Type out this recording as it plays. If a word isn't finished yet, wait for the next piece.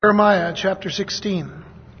Jeremiah chapter 16.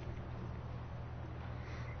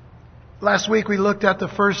 Last week we looked at the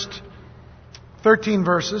first 13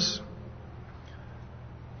 verses,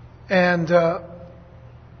 and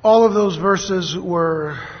all of those verses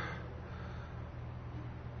were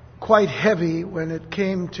quite heavy when it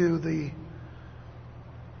came to the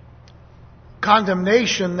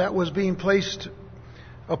condemnation that was being placed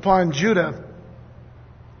upon Judah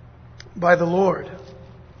by the Lord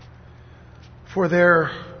for their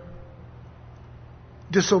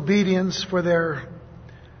disobedience, for their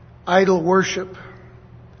idol worship,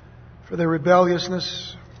 for their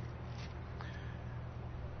rebelliousness.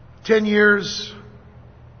 10 years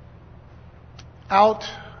out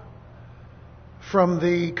from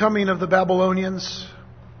the coming of the Babylonians,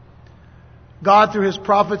 God, through His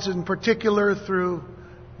prophets, in particular through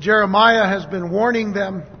Jeremiah, has been warning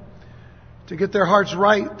them to get their hearts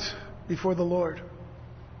right before the Lord.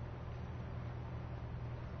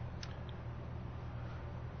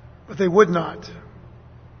 But they would not.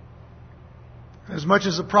 As much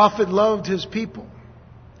as the prophet loved his people,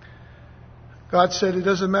 God said, it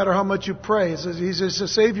doesn't matter how much you pray. He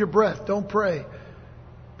says, save your breath. Don't pray,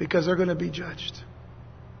 because they're going to be judged.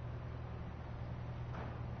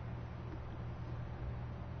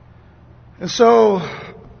 And so,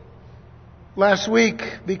 last week,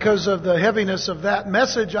 because of the heaviness of that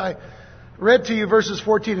message, I read to you verses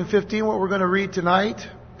 14 and 15, what we're going to read tonight,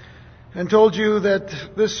 and told you that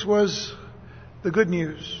this was the good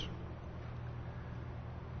news.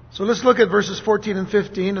 So let's look at verses 14 and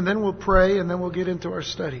 15, and then we'll pray, and then we'll get into our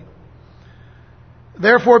study.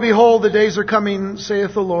 Therefore, behold, the days are coming,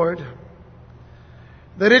 saith the Lord,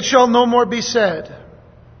 that it shall no more be said,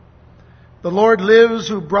 the Lord lives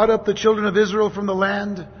who brought up the children of Israel from the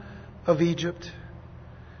land of Egypt.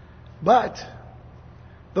 But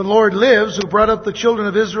the Lord lives who brought up the children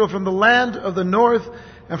of Israel from the land of the north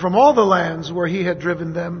and from all the lands where He had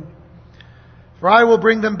driven them. For I will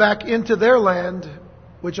bring them back into their land,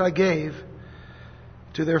 which I gave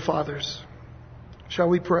to their fathers. Shall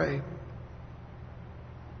we pray?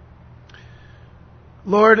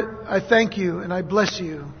 Lord, I thank You and I bless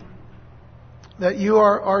You that You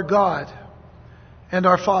are our God and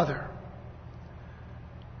our Father,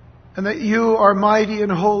 and that You are mighty and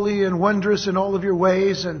holy and wondrous in all of Your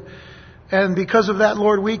ways. And because of that,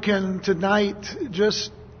 Lord, we can tonight just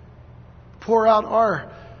pour out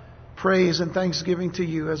our praise and thanksgiving to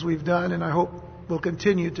You, as we've done, and I hope we'll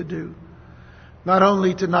continue to do, not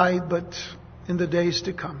only tonight, but in the days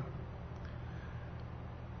to come.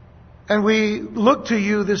 And we look to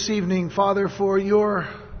You this evening, Father, for Your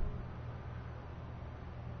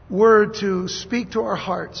word to speak to our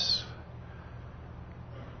hearts.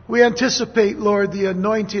 We anticipate, Lord, the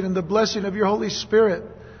anointing and the blessing of Your Holy Spirit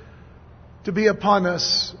to be upon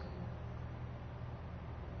us,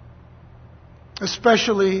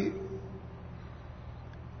 especially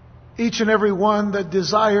each and every one that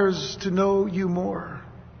desires to know You more.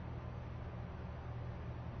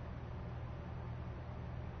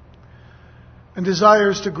 And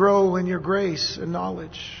desires to grow in Your grace and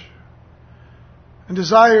knowledge. And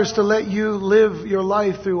desires to let You live Your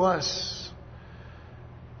life through us.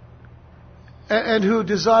 And who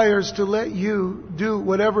desires to let You do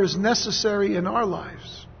whatever is necessary in our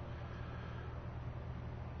lives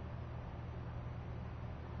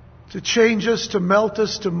to change us, to melt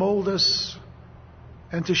us, to mold us,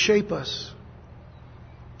 and to shape us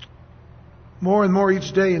more and more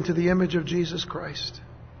each day into the image of Jesus Christ.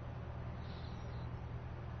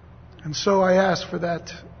 And so I ask for that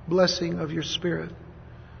blessing of Your Spirit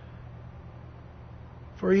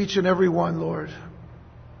for each and every one, Lord,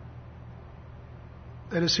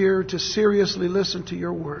 that is here to seriously listen to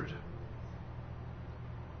Your word,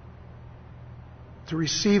 to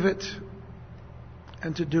receive it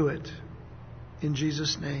and to do it. In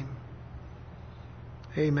Jesus' name,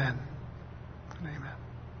 amen. Amen.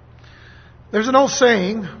 There's an old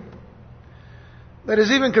saying that is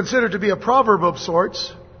even considered to be a proverb of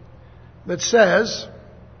sorts that says,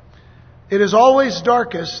 it is always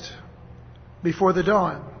darkest before the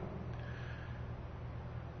dawn.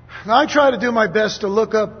 Now, I try to do my best to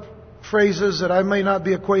look up phrases that I may not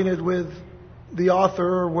be acquainted with the author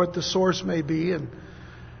or what the source may be, and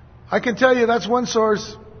I can tell you that's one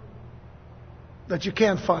source that you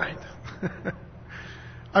can't find.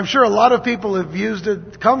 I'm sure a lot of people have used it.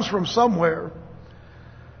 It comes from somewhere.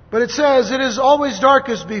 But it says, it is always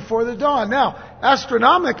darkest before the dawn. Now,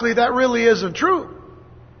 astronomically, that really isn't true.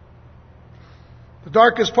 The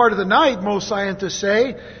darkest part of the night, most scientists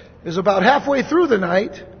say, is about halfway through the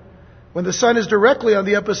night, when the sun is directly on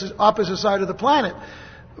the opposite side of the planet.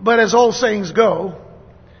 But as old sayings go,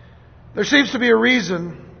 there seems to be a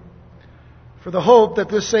reason for the hope that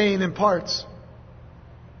this saying imparts.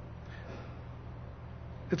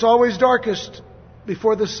 It's always darkest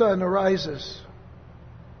before the sun arises.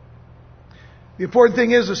 The important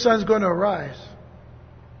thing is the sun's going to arise.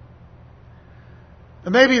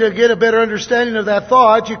 And maybe to get a better understanding of that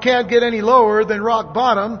thought, you can't get any lower than rock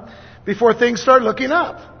bottom before things start looking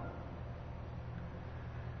up.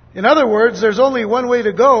 In other words, there's only one way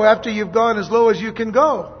to go after you've gone as low as you can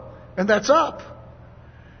go, and that's up.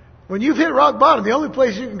 When you've hit rock bottom, the only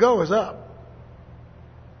place you can go is up.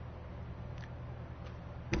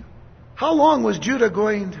 How long was Judah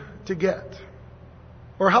going to get?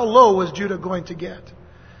 Or how low was Judah going to get?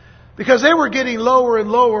 Because they were getting lower and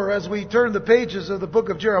lower as we turn the pages of the book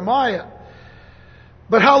of Jeremiah.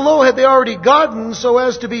 But how low had they already gotten so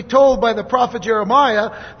as to be told by the prophet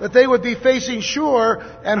Jeremiah that they would be facing sure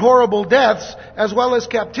and horrible deaths as well as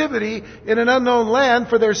captivity in an unknown land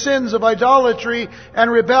for their sins of idolatry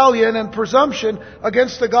and rebellion and presumption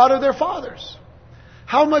against the God of their fathers?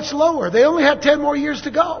 How much lower? They only had 10 more years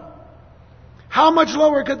to go. How much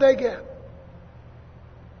lower could they get?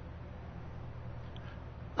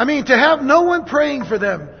 I mean, to have no one praying for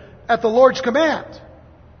them at the Lord's command.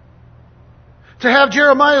 To have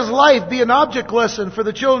Jeremiah's life be an object lesson for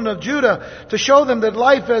the children of Judah, to show them that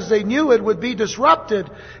life as they knew it would be disrupted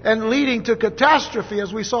and leading to catastrophe,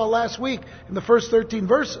 as we saw last week in the first 13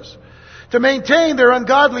 verses. To maintain their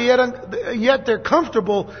ungodly yet their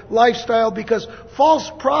comfortable lifestyle because false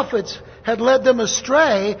prophets had led them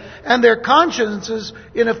astray and their consciences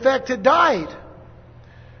in effect had died.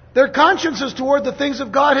 Their consciences toward the things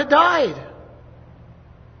of God had died.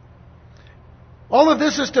 All of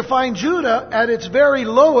this is to find Judah at its very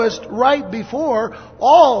lowest right before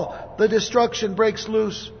all the destruction breaks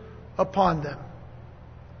loose upon them.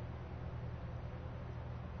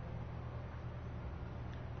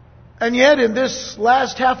 And yet in this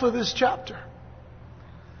last half of this chapter,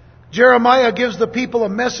 Jeremiah gives the people a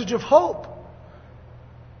message of hope.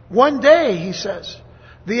 One day, he says,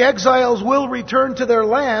 the exiles will return to their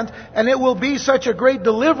land, and it will be such a great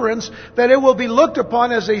deliverance that it will be looked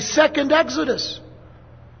upon as a second Exodus,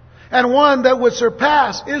 and one that would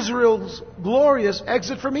surpass Israel's glorious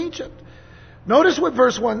exit from Egypt. Notice what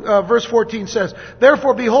verse 14 says.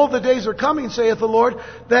 Therefore, behold, the days are coming, saith the Lord,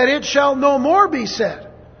 that it shall no more be said.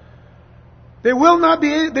 They will not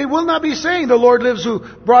be saying, the Lord lives who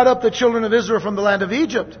brought up the children of Israel from the land of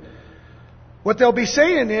Egypt. What they'll be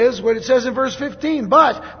saying is what it says in verse 15.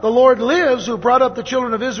 But the Lord lives who brought up the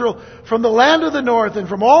children of Israel from the land of the north and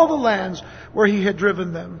from all the lands where he had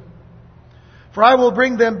driven them. For I will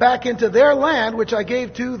bring them back into their land which I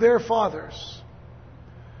gave to their fathers.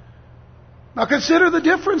 Now consider the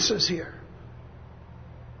differences here.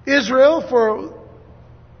 Israel, for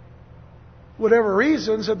whatever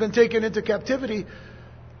reasons, have been taken into captivity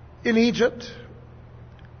in Egypt.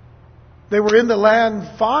 They were in the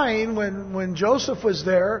land fine when Joseph was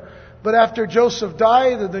there. But after Joseph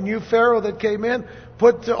died, the new Pharaoh that came in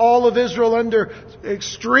put all of Israel under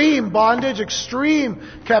extreme bondage, extreme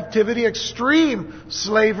captivity, extreme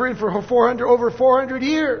slavery for over 400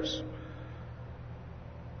 years.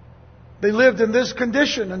 They lived in this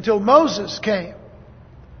condition until Moses came.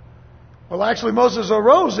 Well, actually, Moses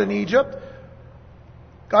arose in Egypt,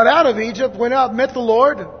 got out of Egypt, went out, met the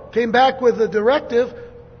Lord, came back with a directive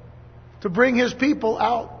to bring his people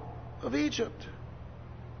out of Egypt.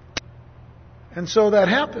 And so that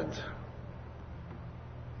happened.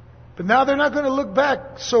 But now they're not going to look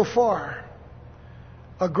back so far.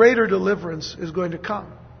 A greater deliverance is going to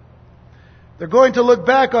come. They're going to look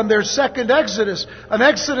back on their second exodus, an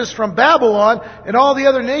exodus from Babylon and all the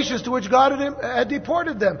other nations to which God had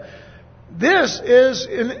deported them. This is,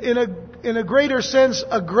 in a greater sense,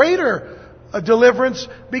 a greater deliverance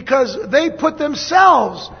because they put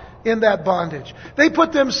themselves in that bondage. They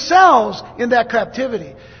put themselves in that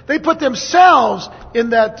captivity. They put themselves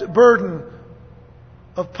in that burden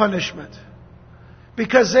of punishment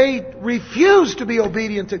because they refused to be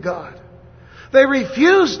obedient to God. They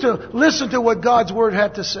refused to listen to what God's Word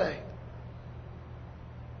had to say.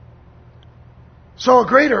 So a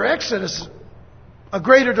greater exodus, a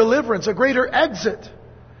greater deliverance, a greater exit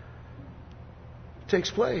takes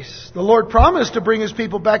place. The Lord promised to bring His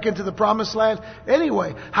people back into the promised land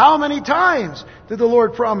anyway. How many times did the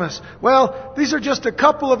Lord promise? Well, these are just a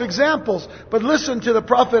couple of examples, but listen to the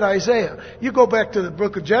prophet Isaiah. You go back to the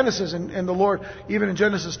book of Genesis and the Lord, even in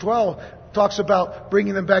Genesis 12, talks about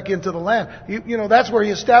bringing them back into the land. That's where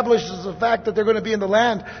he establishes the fact that they're going to be in the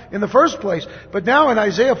land in the first place. But now in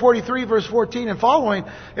Isaiah 43 verse 14 and following,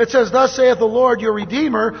 it says, "Thus saith the Lord your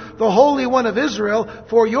Redeemer, the Holy One of Israel,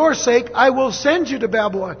 for your sake I will send you to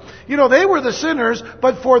Babylon." They were the sinners,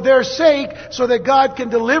 but for their sake, so that God can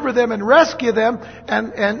deliver them and rescue them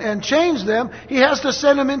and change them, He has to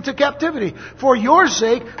send them into captivity. "For your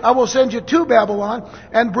sake I will send you to Babylon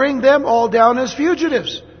and bring them all down as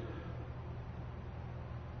fugitives."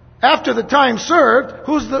 After the time served,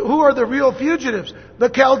 who are the real fugitives? The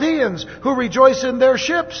Chaldeans, who rejoice in their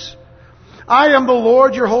ships. "I am the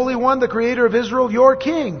Lord, your Holy One, the Creator of Israel, your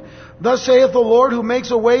King. Thus saith the Lord, who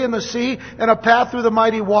makes a way in the sea and a path through the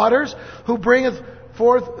mighty waters, who bringeth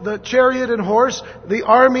forth the chariot and horse, the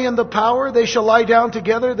army and the power. They shall lie down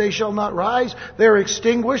together, they shall not rise. They are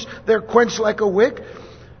extinguished, they are quenched like a wick."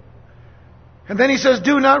 And then he says,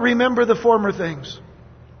 "Do not remember the former things,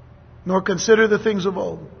 nor consider the things of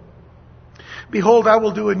old. Behold, I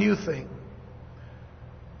will do a new thing."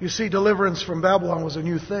 You see, deliverance from Babylon was a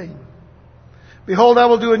new thing. "Behold, I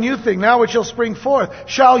will do a new thing. Now it shall spring forth.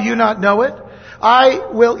 Shall you not know it? I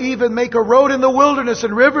will even make a road in the wilderness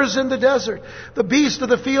and rivers in the desert. The beasts of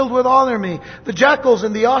the field will honor me, the jackals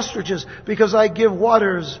and the ostriches, because I give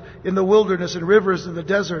waters in the wilderness and rivers in the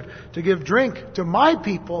desert to give drink to my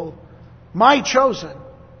people, my chosen.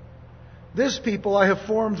 This people I have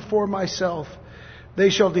formed for myself. They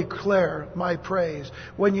shall declare my praise."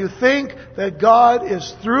 When you think that God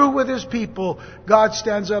is through with His people, God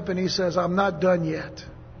stands up and He says, "I'm not done yet."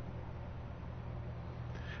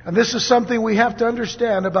 And this is something we have to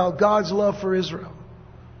understand about God's love for Israel.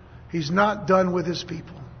 He's not done with His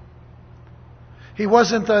people. He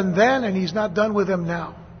wasn't done then, and He's not done with them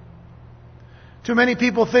now. Too many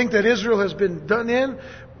people think that Israel has been done in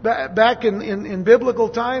back in biblical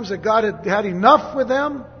times, that God had had enough with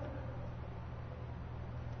them.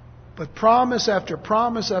 But promise after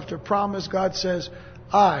promise after promise, God says,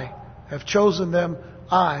 "I have chosen them.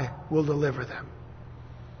 I will deliver them."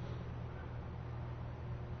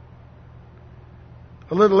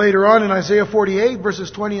 A little later on in Isaiah 48, verses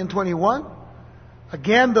 20 and 21,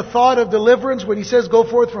 again the thought of deliverance when He says, "Go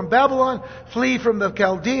forth from Babylon, flee from the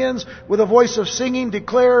Chaldeans, with a voice of singing,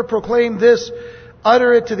 declare, proclaim this,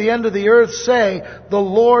 utter it to the end of the earth, say, the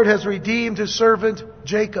Lord has redeemed His servant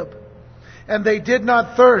Jacob. And they did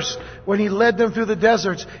not thirst when He led them through the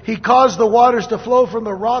deserts. He caused the waters to flow from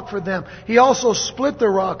the rock for them. He also split the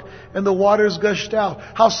rock, and the waters gushed out."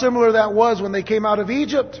 How similar that was when they came out of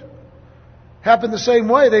Egypt. Happened the same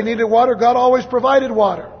way. They needed water. God always provided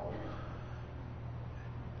water.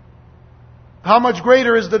 How much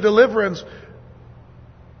greater is the deliverance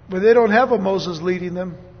when they don't have a Moses leading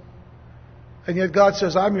them? And yet God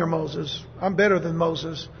says, "I'm your Moses. I'm better than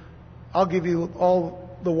Moses. I'll give you all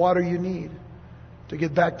the water you need to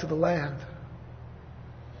get back to the land."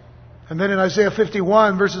 And then in Isaiah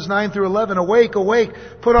 51, verses 9 through 11, "Awake, awake,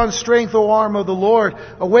 put on strength, O arm of the Lord.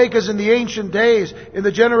 Awake as in the ancient days, in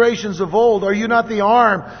the generations of old. Are you not the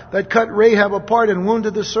arm that cut Rahab apart and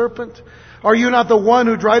wounded the serpent? Are you not the one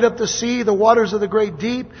who dried up the sea, the waters of the great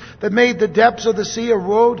deep, that made the depths of the sea a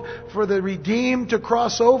road for the redeemed to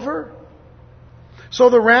cross over? So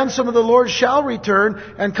the ransom of the Lord shall return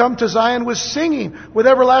and come to Zion with singing, with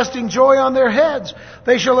everlasting joy on their heads.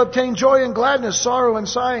 They shall obtain joy and gladness, sorrow and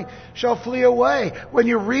sighing shall flee away." When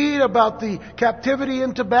you read about the captivity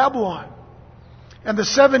into Babylon and the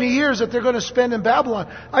 70 years that they're going to spend in Babylon,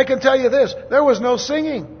 I can tell you this, there was no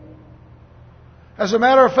singing. As a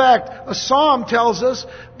matter of fact, a psalm tells us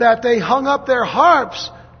that they hung up their harps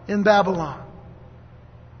in Babylon.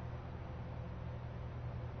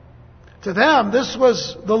 To them, this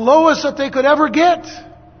was the lowest that they could ever get.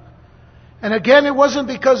 And again, it wasn't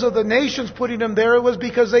because of the nations putting them there. It was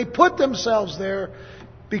because they put themselves there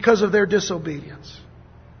because of their disobedience.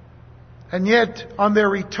 And yet, on their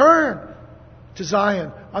return to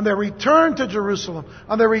Zion, on their return to Jerusalem,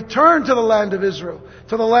 on their return to the land of Israel,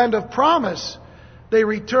 to the land of promise, they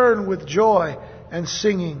return with joy and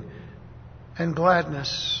singing and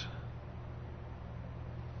gladness.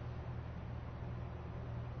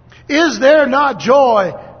 Is there not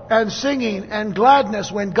joy and singing and gladness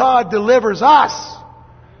when God delivers us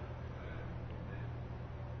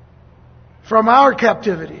from our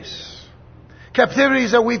captivities?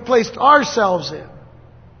 Captivities that we've placed ourselves in.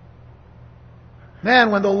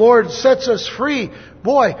 Man, when the Lord sets us free,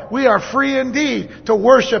 boy, we are free indeed to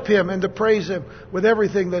worship Him and to praise Him with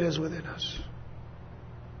everything that is within us.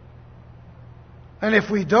 And if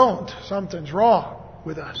we don't, something's wrong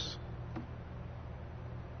with us.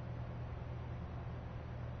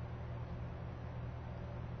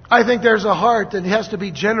 I think there's a heart that has to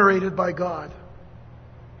be generated by God.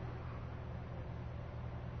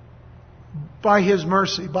 By His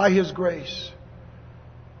mercy, by His grace.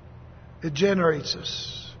 It generates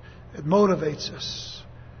us. It motivates us.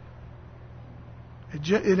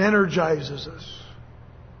 It energizes us.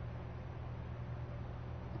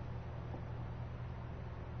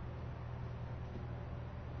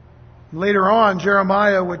 Later on,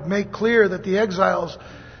 Jeremiah would make clear that the exiles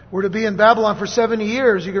were to be in Babylon for 70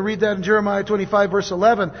 years. You can read that in Jeremiah 25 verse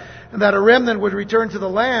 11. And that a remnant would return to the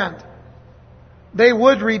land. They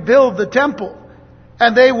would rebuild the temple.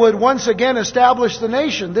 And they would once again establish the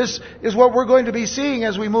nation. This is what we're going to be seeing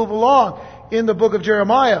as we move along in the book of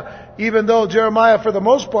Jeremiah. Even though Jeremiah, for the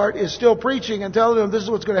most part, is still preaching and telling them this is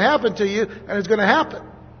what's going to happen to you, and it's going to happen.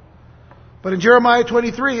 But in Jeremiah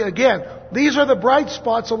 23, again, these are the bright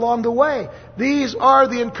spots along the way. These are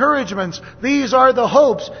the encouragements. These are the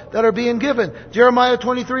hopes that are being given. Jeremiah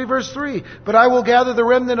 23 verse 3. But I will gather the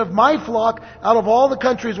remnant of my flock out of all the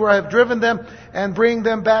countries where I have driven them and bring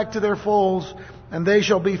them back to their folds, and they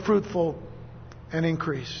shall be fruitful and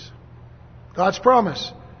increase. God's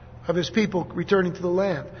promise of His people returning to the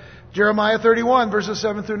land. Jeremiah 31 verses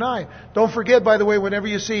 7 through 9. Don't forget, by the way, whenever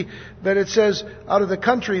you see that it says out of the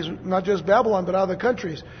countries, not just Babylon, but out of the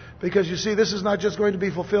countries. Because you see, this is not just going to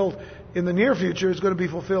be fulfilled in the near future, it's going to be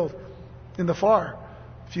fulfilled in the far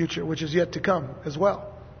future, which is yet to come as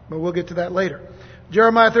well. But we'll get to that later.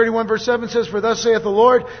 Jeremiah 31 verse 7 says, For thus saith the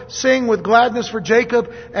Lord, sing with gladness for Jacob,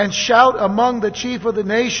 and shout among the chief of the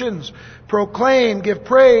nations. Proclaim, give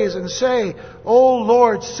praise, and say, O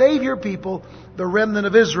Lord, save your people, the remnant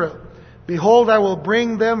of Israel. Behold, I will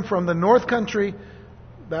bring them from the north country,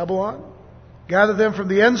 Babylon, gather them from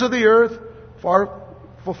the ends of the earth, far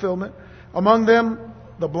fulfillment, among them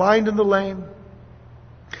the blind and the lame,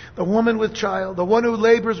 the woman with child, the one who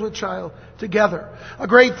labors with child, together. A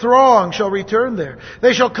great throng shall return there.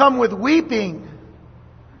 They shall come with weeping,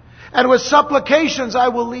 and with supplications I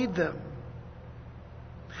will lead them.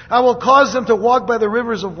 I will cause them to walk by the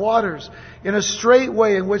rivers of waters in a straight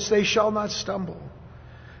way in which they shall not stumble.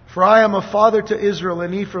 For I am a father to Israel,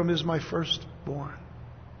 and Ephraim is my firstborn.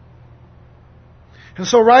 And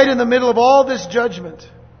so right in the middle of all this judgment,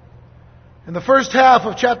 in the first half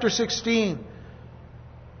of chapter 16,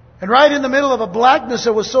 and right in the middle of a blackness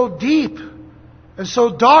that was so deep and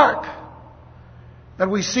so dark, that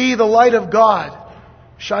we see the light of God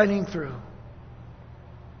shining through.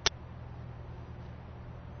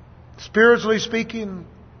 Spiritually speaking,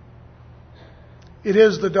 it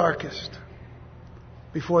is the darkest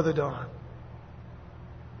before the dawn.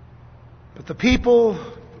 But the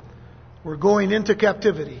people were going into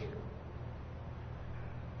captivity.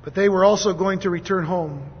 But they were also going to return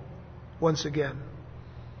home once again.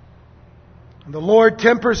 And the Lord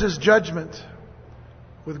tempers His judgment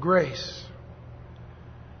with grace.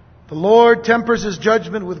 The Lord tempers His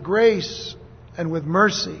judgment with grace and with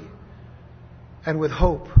mercy and with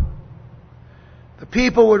hope. The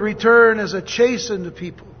people would return as a chastened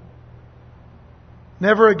people,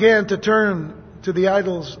 never again to turn to the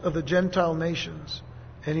idols of the Gentile nations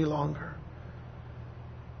any longer.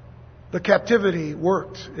 The captivity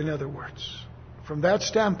worked, in other words. From that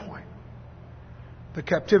standpoint, the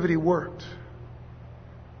captivity worked.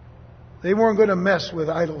 They weren't going to mess with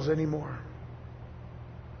idols anymore.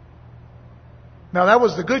 Now that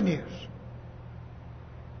was the good news.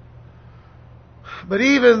 But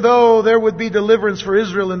even though there would be deliverance for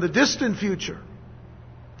Israel in the distant future,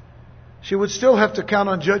 she would still have to count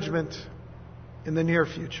on judgment in the near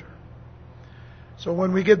future. So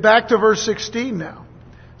when we get back to verse 16 now,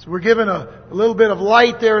 so we're given a little bit of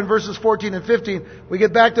light there in verses 14 and 15. We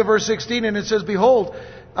get back to verse 16 and it says, Behold,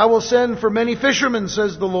 I will send for many fishermen,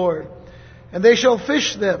 says the Lord, and they shall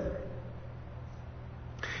fish them.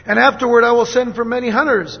 And afterward I will send for many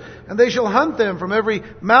hunters, and they shall hunt them from every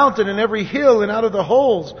mountain and every hill and out of the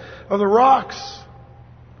holes of the rocks.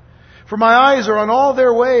 For my eyes are on all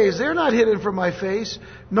their ways. They are not hidden from my face,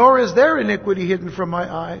 nor is their iniquity hidden from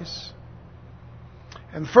my eyes.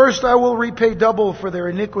 And first I will repay double for their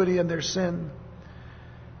iniquity and their sin,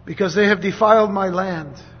 because they have defiled my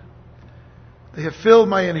land. They have filled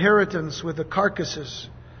my inheritance with the carcasses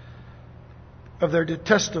of their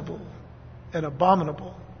detestable and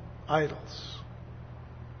abominable idols.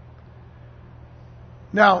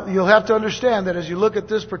 Now, you'll have to understand that as you look at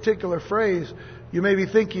this particular phrase, you may be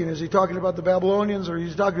thinking, is he talking about the Babylonians or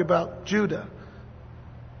is he talking about Judah?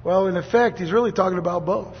 Well, in effect, he's really talking about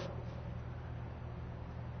both.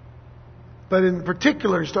 But in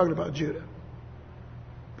particular, he's talking about Judah.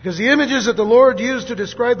 Because the images that the Lord used to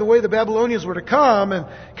describe the way the Babylonians were to come and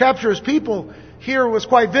capture His people here was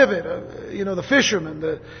quite vivid. The fishermen,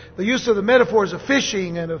 the use of the metaphors of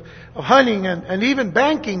fishing and of hunting and even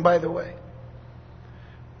banking, by the way.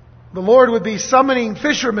 The Lord would be summoning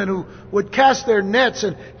fishermen who would cast their nets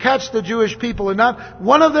and catch the Jewish people, and not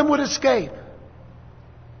one of them would escape.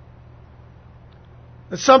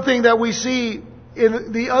 It's something that we see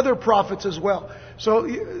in the other prophets as well. So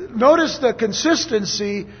notice the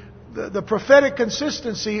consistency, the prophetic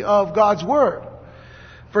consistency of God's Word.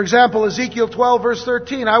 For example, Ezekiel 12 verse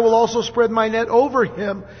 13, I will also spread my net over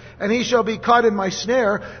him, and he shall be caught in my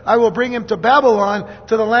snare. I will bring him to Babylon,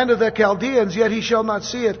 to the land of the Chaldeans, yet he shall not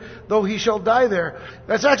see it, though he shall die there.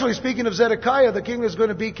 That's actually speaking of Zedekiah, the king that's going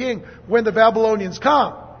to be king when the Babylonians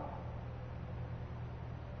come.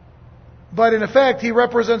 But in effect, he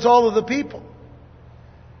represents all of the people.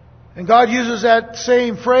 And God uses that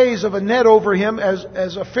same phrase of a net over him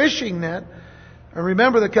as a fishing net. And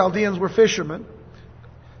remember, the Chaldeans were fishermen.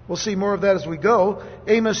 We'll see more of that as we go.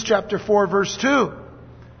 Amos chapter 4 verse 2.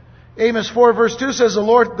 Amos 4 verse 2 says, the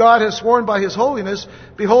Lord God has sworn by His holiness,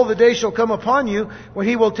 behold, the day shall come upon you when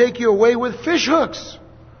He will take you away with fish hooks,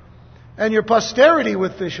 and your posterity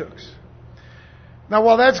with fish hooks. Now,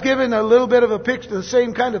 while that's given a little bit of a picture, the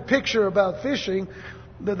same kind of picture about fishing,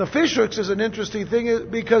 the fish hooks is an interesting thing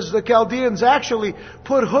because the Chaldeans actually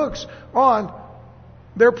put hooks on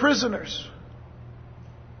their prisoners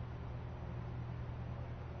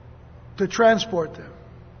to transport them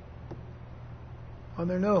on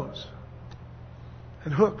their nose,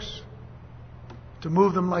 and hooks to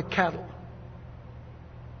move them like cattle.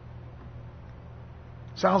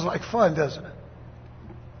 Sounds like fun, doesn't it?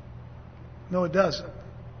 No, it doesn't.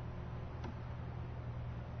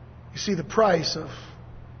 You see the price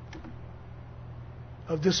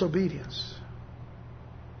of disobedience.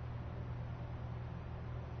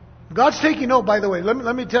 God's taking note, by the way.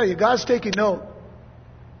 Let me tell you, God's taking note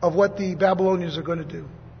of what the Babylonians are going to do,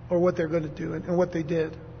 or what they're going to do, and what they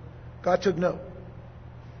did. God took note.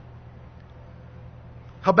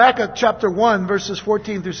 Habakkuk chapter 1, verses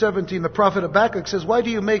 14 through 17, the prophet Habakkuk says, why do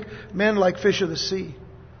you make men like fish of the sea?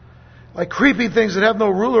 Like creeping things that have no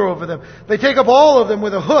ruler over them. They take up all of them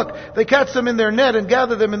with a hook. They catch them in their net and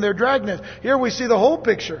gather them in their dragnet. Here we see the whole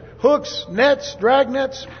picture. Hooks, nets,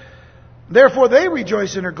 dragnets. Therefore they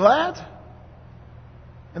rejoice and are glad.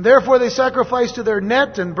 And therefore they sacrifice to their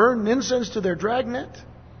net and burn incense to their dragnet.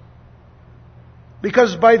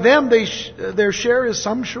 Because by them their share is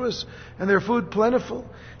sumptuous and their food plentiful.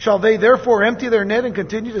 Shall they therefore empty their net and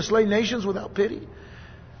continue to slay nations without pity?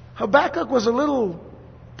 Habakkuk was a little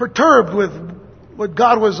perturbed with what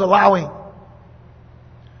God was allowing.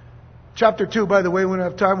 Chapter 2, by the way, we don't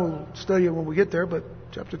have time, we'll study it when we get there, but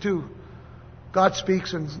chapter 2, God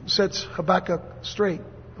speaks and sets Habakkuk straight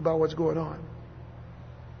about what's going on.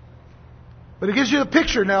 But it gives you a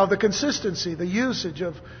picture now of the consistency, the usage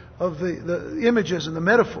of the images and the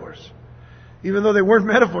metaphors. Even though they weren't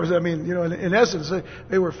metaphors, I mean, in essence,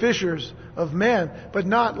 they were fishers of men, but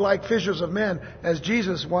not like fishers of men as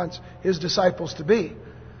Jesus wants His disciples to be.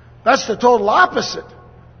 That's the total opposite.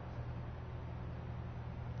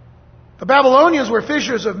 The Babylonians were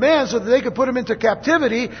fishers of men so that they could put them into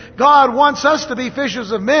captivity. God wants us to be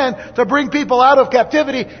fishers of men to bring people out of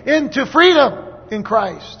captivity into freedom in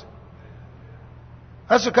Christ.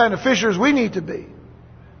 That's the kind of fishers we need to be.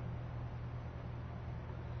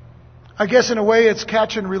 I guess in a way it's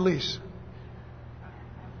catch and release.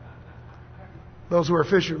 Those who are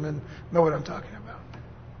fishermen know what I'm talking about.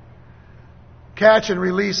 Catch and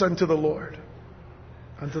release unto the Lord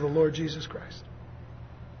Jesus Christ.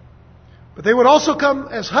 But they would also come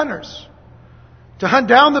as hunters to hunt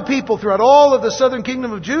down the people throughout all of the southern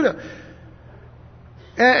kingdom of Judah.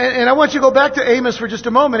 And I want you to go back to Amos for just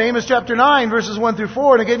a moment. Amos chapter 9, verses 1 through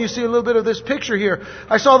 4. And again, you see a little bit of this picture here.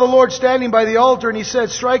 I saw the Lord standing by the altar, and He said,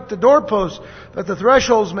 strike the doorposts, that the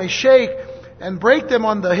thresholds may shake, and break them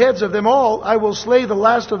on the heads of them all. I will slay the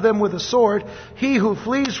last of them with a sword. He who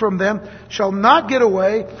flees from them shall not get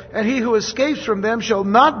away, and he who escapes from them shall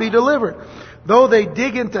not be delivered. Though they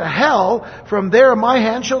dig into hell, from there my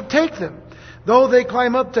hand shall take them. Though they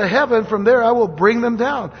climb up to heaven, from there I will bring them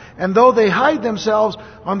down. And though they hide themselves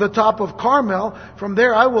on the top of Carmel, from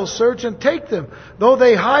there I will search and take them. Though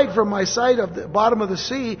they hide from my sight of the bottom of the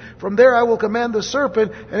sea, from there I will command the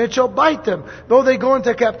serpent, and it shall bite them. Though they go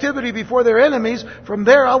into captivity before their enemies, from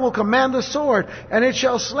there I will command the sword, and it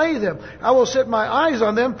shall slay them. I will set my eyes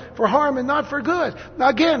on them for harm and not for good. Now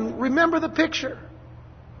again, remember the picture.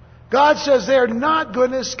 God says they're not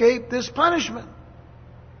going to escape this punishment.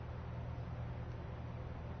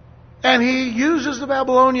 And He uses the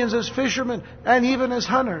Babylonians as fishermen and even as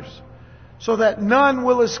hunters, so that none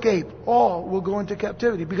will escape. All will go into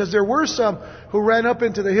captivity. Because there were some who ran up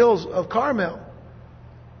into the hills of Carmel,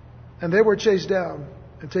 and they were chased down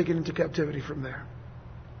and taken into captivity from there.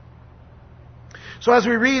 So as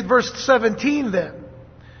we read verse 17 then,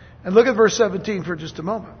 and look at verse 17 for just a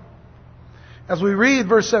moment. As we read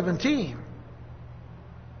verse 17,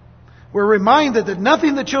 we're reminded that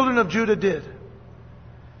nothing the children of Judah did,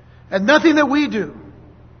 and nothing that we do,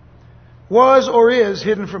 was or is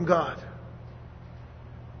hidden from God.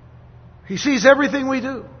 He sees everything we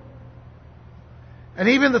do. And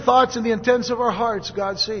even the thoughts and the intents of our hearts,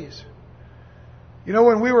 God sees. You know,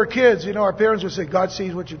 when we were kids, our parents would say, God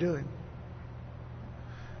sees what you're doing.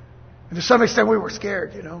 And to some extent we were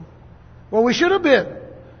scared, Well, we should have been.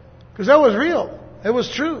 Because that was real. It was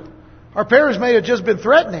true. Our parents may have just been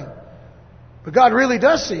threatening. But God really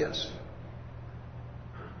does see us.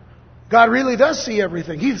 God really does see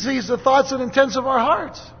everything. He sees the thoughts and intents of our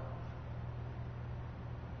hearts.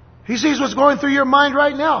 He sees what's going through your mind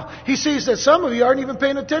right now. He sees that some of you aren't even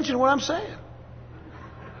paying attention to what I'm saying.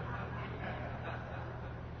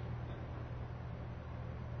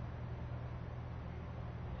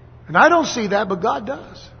 And I don't see that, but God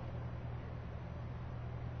does.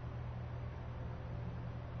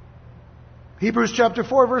 Hebrews chapter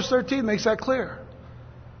 4 verse 13 makes that clear.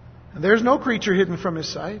 And there's no creature hidden from His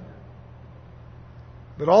sight,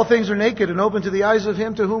 but all things are naked and open to the eyes of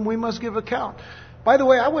Him to whom we must give account. By the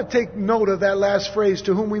way, I would take note of that last phrase,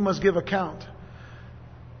 to whom we must give account.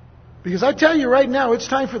 Because I tell you right now, it's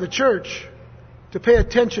time for the church to pay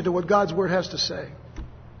attention to what God's Word has to say.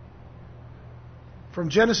 From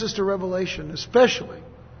Genesis to Revelation, especially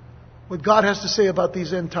what God has to say about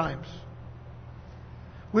these end times.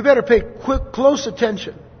 We better pay close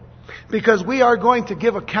attention, because we are going to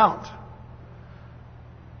give account.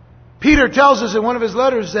 Peter tells us in one of his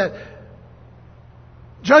letters that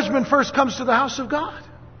judgment first comes to the house of God.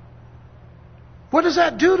 What does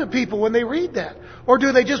that do to people when they read that? Or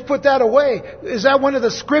do they just put that away? Is that one of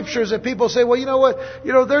the scriptures that people say, well, you know what?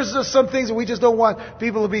 There's just some things that we just don't want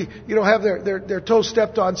people to be, have their toes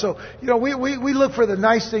stepped on. So, we look for the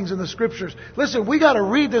nice things in the scriptures. Listen, we got to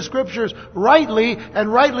read the scriptures rightly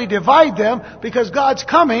and rightly divide them, because God's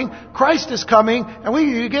coming, Christ is coming, and we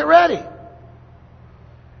need to get ready.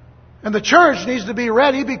 And the church needs to be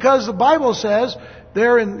ready, because the Bible says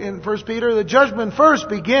there in 1 Peter, the judgment first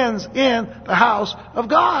begins in the house of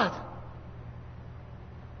God.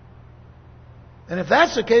 And if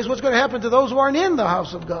that's the case, what's going to happen to those who aren't in the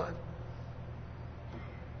house of God?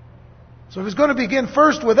 So if it's going to begin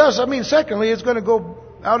first with us, secondly, it's going to go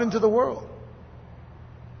out into the world.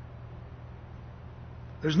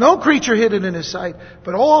 There's no creature hidden in His sight,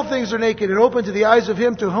 but all things are naked and open to the eyes of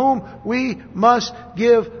Him to whom we must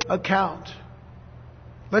give account.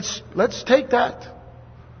 Let's take that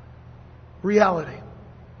reality.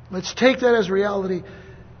 Let's take that as reality,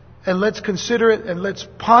 and let's consider it, and let's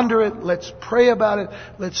ponder it, let's pray about it,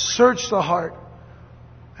 let's search the heart,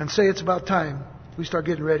 and say it's about time we start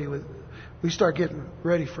getting ready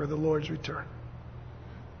for the Lord's return.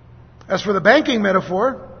 As for the banking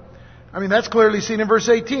metaphor, that's clearly seen in verse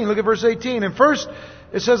 18. Look at verse 18. And first,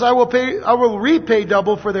 it says, I will repay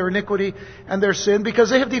double for their iniquity and their sin, because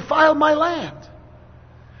they have defiled my land.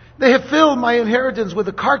 They have filled my inheritance with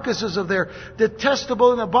the carcasses of their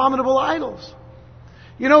detestable and abominable idols.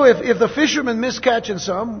 If the fishermen miss catching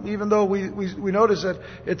some, even though we notice that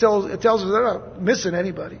it tells us they're not missing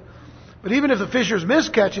anybody. But even if the fishers miss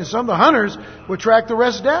catching some, the hunters would track the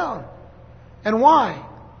rest down. And why?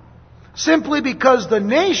 Simply because the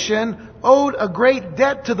nation owed a great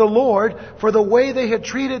debt to the Lord for the way they had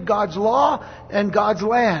treated God's law and God's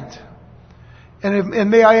land.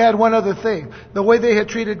 And may I add one other thing. The way they had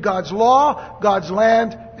treated God's law, God's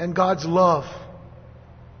land, and God's love.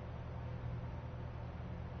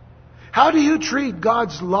 How do you treat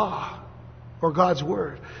God's law or God's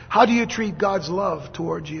word? How do you treat God's love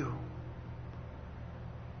towards you?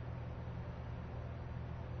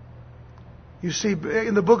 You see,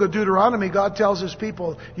 in the book of Deuteronomy, God tells His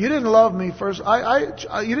people, you didn't love me first.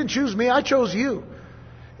 You didn't choose me. I chose you.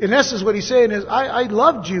 In essence, what He's saying is, I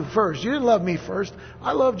loved you first. You didn't love me first.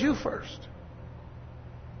 I loved you first.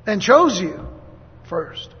 And chose you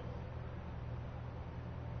first.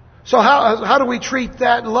 So how do we treat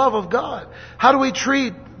that love of God? How do we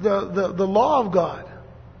treat the law of God?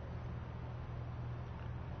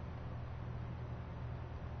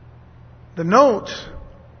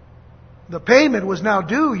 The payment was now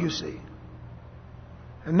due, you see.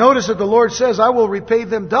 And notice that the Lord says, I will repay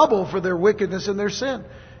them double for their wickedness and their sin.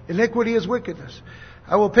 Iniquity is wickedness.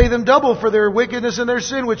 I will pay them double for their wickedness and their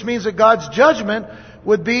sin, which means that God's judgment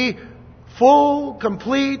would be full,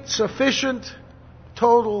 complete, sufficient,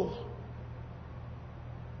 total.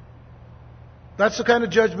 That's the kind of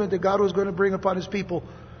judgment that God was going to bring upon His people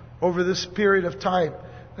over this period of time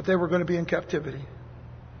that they were going to be in captivity.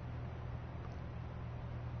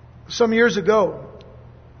 Some years ago,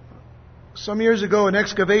 an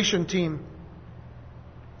excavation team,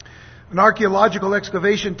 an archaeological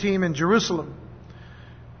excavation team in Jerusalem,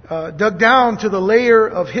 dug down to the layer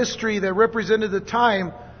of history that represented the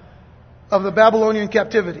time of the Babylonian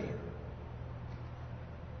captivity.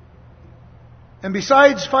 And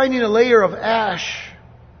besides finding a layer of ash,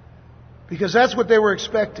 because that's what they were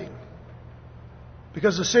expecting,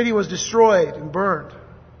 because the city was destroyed and burned,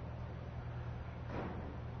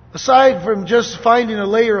 aside from just finding a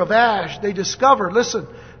layer of ash, they discovered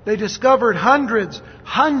hundreds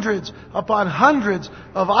upon hundreds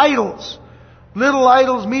of idols. Little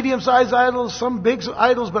idols, medium-sized idols, some big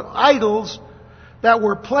idols, but idols that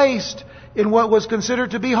were placed in what was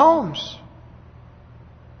considered to be homes.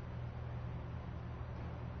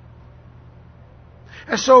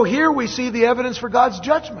 And so here we see the evidence for God's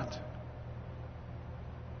judgment.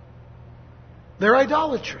 Their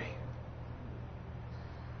idolatry.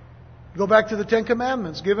 Go back to the Ten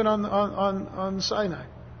Commandments given on Sinai.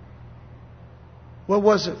 What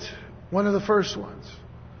was it? One of the first ones.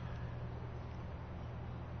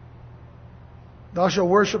 Thou shalt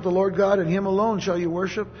worship the Lord God, and Him alone shall you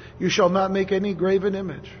worship. You shall not make any graven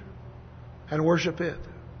image and worship it.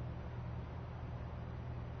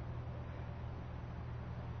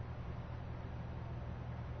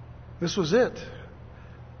 This was it.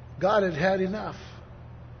 God had had enough.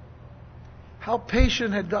 How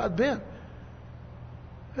patient had God been?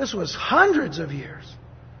 This was hundreds of years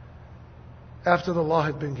after the law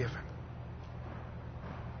had been given.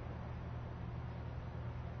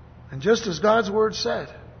 And just as God's Word said,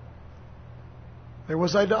 there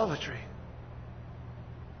was idolatry.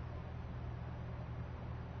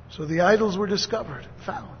 So the idols were discovered,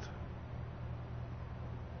 found.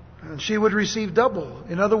 And she would receive double.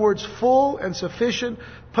 In other words, full and sufficient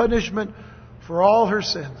punishment for all her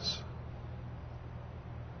sins.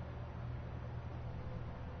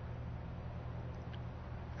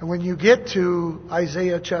 And when you get to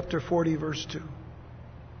Isaiah chapter 40, verse 2,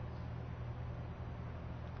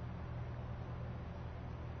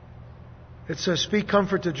 it says, "Speak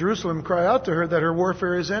comfort to Jerusalem, cry out to her that her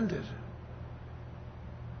warfare is ended,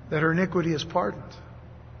 that her iniquity is pardoned.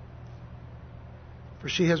 For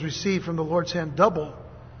she has received from the Lord's hand double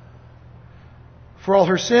for all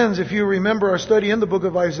her sins." If you remember our study in the book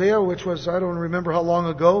of Isaiah, which was, I don't remember how long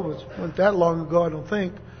ago, it wasn't that long ago, I don't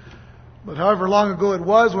think. But however long ago it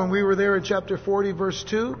was, when we were there in chapter 40, verse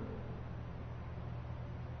 2,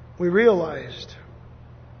 we realized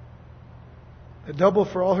that double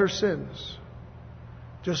for all her sins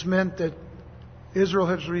just meant that Israel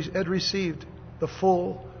had received the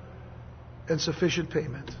full and sufficient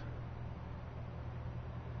payment.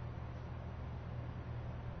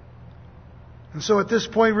 And so at this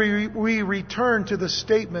point we return to the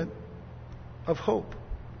statement of hope.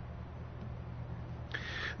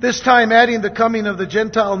 This time adding the coming of the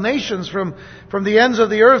Gentile nations from the ends of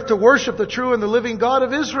the earth to worship the true and the living God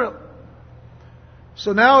of Israel.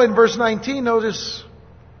 So now in verse 19, notice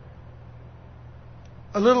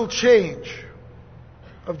a little change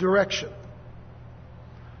of direction.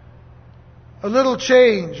 A little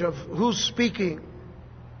change of who's speaking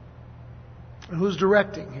and who's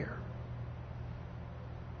directing here.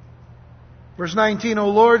 Verse 19, "O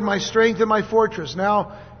Lord, my strength and my fortress."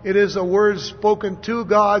 Now it is a word spoken to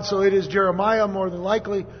God, so it is Jeremiah more than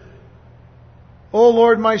likely. "O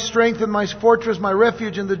Lord, my strength and my fortress, my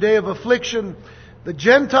refuge in the day of affliction. The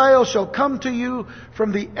Gentiles shall come to you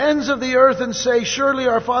from the ends of the earth and say, surely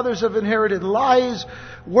our fathers have inherited lies,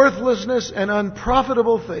 worthlessness, and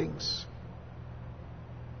unprofitable things.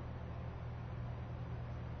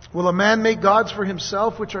 Will a man make gods for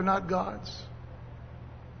himself which are not gods?"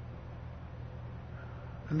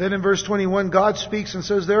 And then in verse 21, God speaks and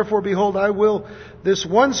says, "Therefore, behold, I will this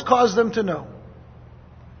once cause them to know.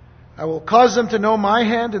 I will cause them to know my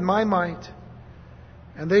hand and my might,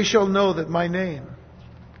 and they shall know that my name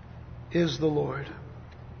is the Lord."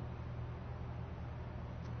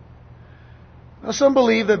 Now some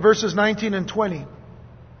believe that verses 19 and 20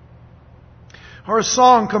 are a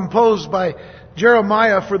song composed by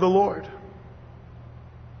Jeremiah for the Lord.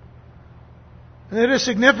 And it is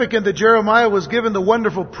significant that Jeremiah was given the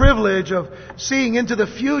wonderful privilege of seeing into the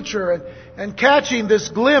future and catching this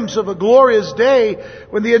glimpse of a glorious day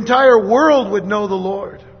when the entire world would know the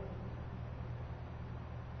Lord.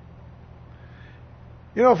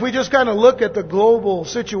 You know, if we just kind of look at the global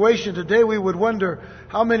situation today, we would wonder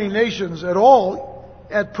how many nations at all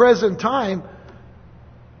at present time,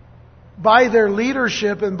 by their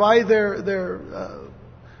leadership and by their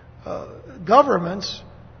governments,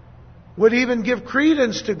 would even give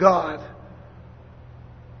credence to God,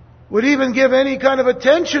 would even give any kind of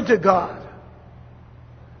attention to God.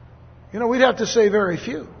 You know, we'd have to say very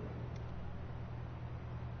few.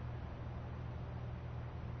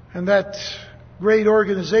 And that great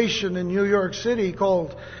organization in New York City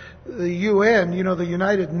called the UN, you know, the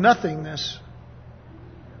United Nothingness,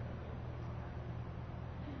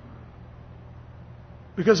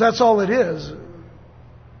 because that's all it is. It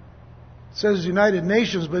says United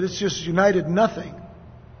Nations, but it's just United Nothing.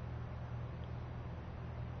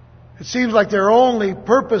 It seems like their only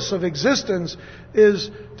purpose of existence is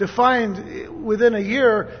to find within a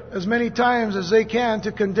year as many times as they can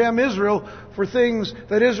to condemn Israel for things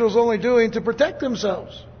that Israel's only doing to protect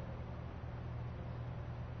themselves.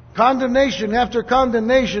 Condemnation after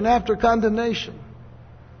condemnation after condemnation.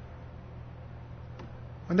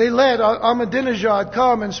 When they let Ahmadinejad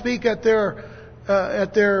come and speak at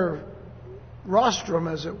their rostrum,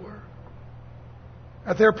 as it were,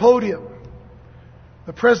 at their podium.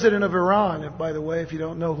 The president of Iran, by the way, if you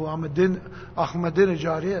don't know who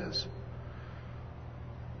Ahmadinejad is.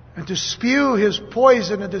 And to spew his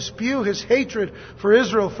poison and to spew his hatred for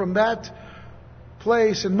Israel from that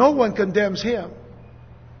place, and no one condemns him.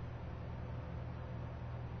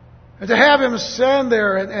 And to have him stand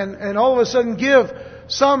there and all of a sudden give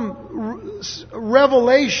some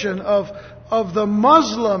revelation of the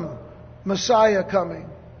Muslim Messiah coming.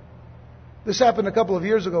 This happened a couple of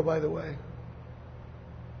years ago, by the way.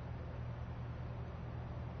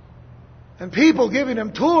 And people giving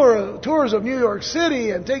him tours of New York City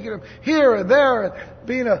and taking him here and there and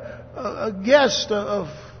being a guest of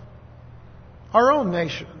our own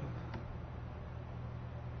nation.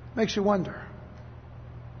 Makes you wonder.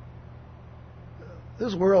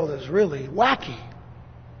 This world is really wacky.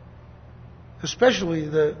 Especially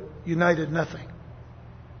the United Nothing.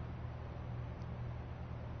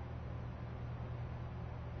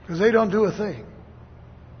 Because they don't do a thing.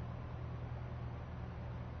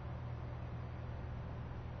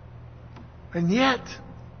 And yet,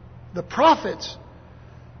 the prophets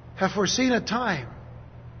have foreseen a time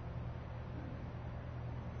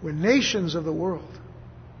when nations of the world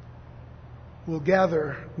will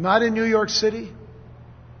gather, not in New York City,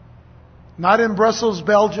 not in Brussels,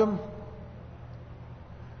 Belgium,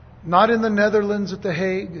 not in the Netherlands at The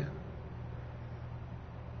Hague,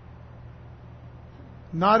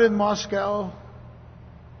 not in Moscow,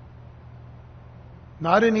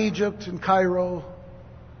 not in Egypt, in Cairo,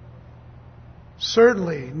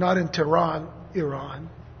 certainly not in Tehran, Iran.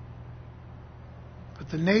 But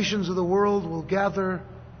the nations of the world will gather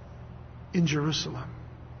in Jerusalem.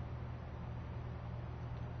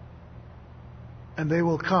 And they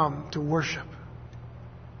will come to worship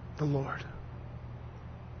the Lord.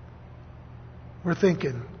 We're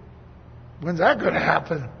thinking, when's that going to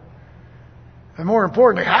happen? And more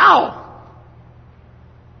importantly, how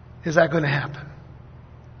is that going to happen?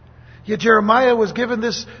 Yet Jeremiah was given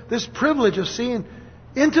this privilege of seeing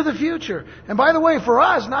into the future. And by the way, for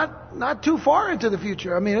us, not too far into the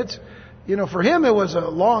future. I mean, it's, you know, for him it was a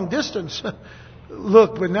long distance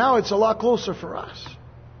look, but now it's a lot closer for us.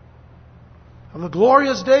 Of the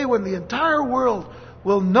glorious day when the entire world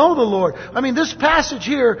will know the Lord. I mean, this passage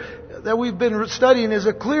here that we've been studying is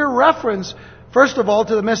a clear reference, first of all,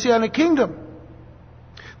 to the Messianic kingdom.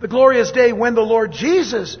 The glorious day when the Lord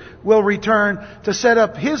Jesus will return to set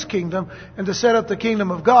up His kingdom and to set up the kingdom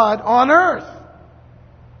of God on earth.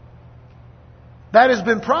 That has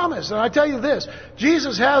been promised. And I tell you this,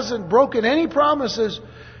 Jesus hasn't broken any promises,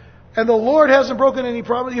 and the Lord hasn't broken any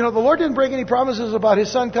promises. You know, the Lord didn't break any promises about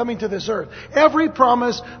His Son coming to this earth. Every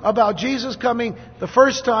promise about Jesus coming the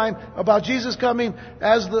first time, about Jesus coming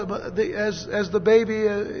as the baby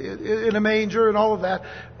in a manger and all of that,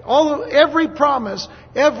 every promise,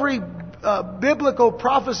 every biblical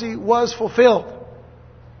prophecy was fulfilled.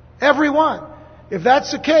 Every one. If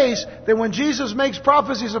that's the case, then when Jesus makes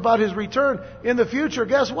prophecies about His return in the future,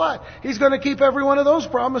 guess what? He's going to keep every one of those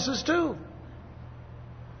promises too.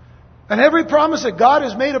 And every promise that God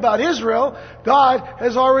has made about Israel, God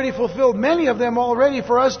has already fulfilled many of them already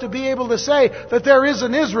for us to be able to say that there is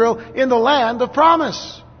an Israel in the land of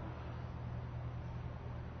promise.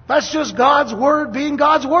 That's just God's Word being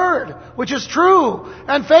God's Word, which is true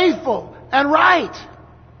and faithful and right.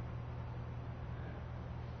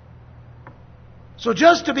 So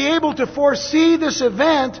just to be able to foresee this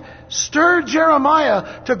event stirred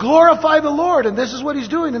Jeremiah to glorify the Lord. And this is what he's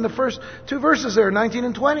doing in the first two verses there, 19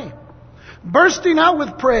 and 20. Bursting out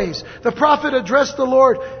with praise, the prophet addressed the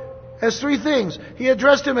Lord as three things. He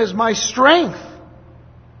addressed Him as my strength.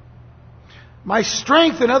 My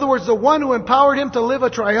strength, in other words, the one who empowered him to live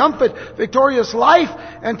a triumphant, victorious life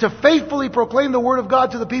and to faithfully proclaim the Word of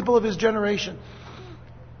God to the people of his generation.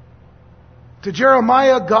 To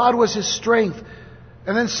Jeremiah, God was his strength.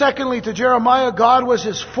 And then secondly, to Jeremiah, God was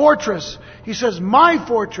his fortress. He says, my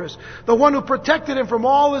fortress, the one who protected him from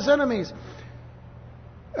all his enemies.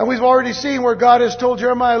 And we've already seen where God has told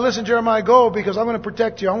Jeremiah, listen, Jeremiah, go because I'm going to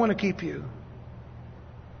protect you. I want to keep you.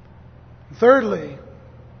 Thirdly,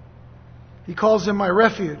 He calls him my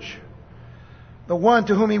refuge. The one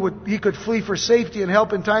to whom he could flee for safety and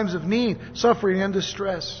help in times of need, suffering, and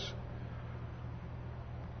distress.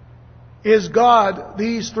 Is God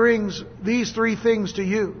these three things to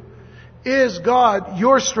you? Is God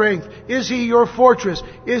your strength? Is He your fortress?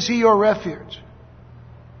 Is He your refuge?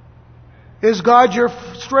 Is God your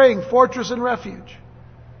strength, fortress, and refuge?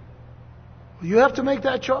 You have to make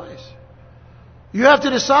that choice. You have to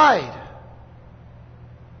decide.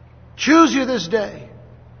 Choose you this day.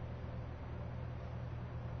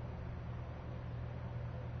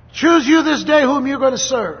 Choose you this day whom you're going to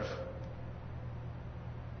serve.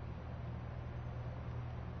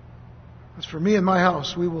 As for me and my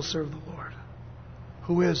house, we will serve the Lord,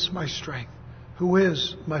 who is my strength, who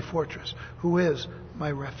is my fortress, who is my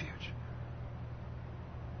refuge.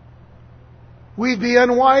 We'd be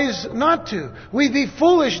unwise not to. We'd be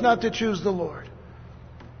foolish not to choose the Lord.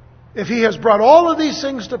 If He has brought all of these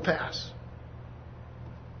things to pass.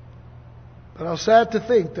 But how sad to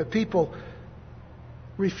think that people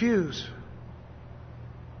refuse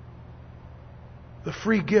the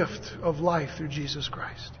free gift of life through Jesus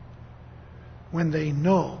Christ when they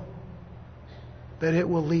know that it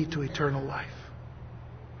will lead to eternal life.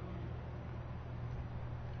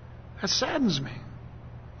 That saddens me.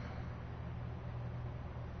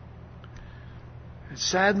 It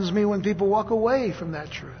saddens me when people walk away from that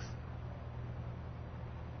truth.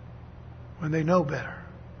 When they know better.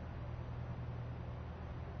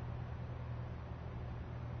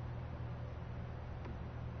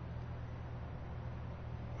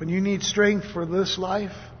 When you need strength for this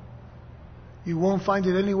life, you won't find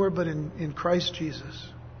it anywhere but in Christ Jesus.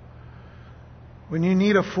 When you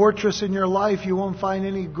need a fortress in your life, you won't find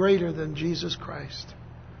any greater than Jesus Christ.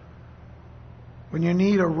 When you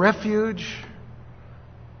need a refuge,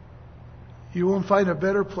 you won't find a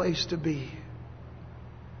better place to be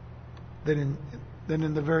than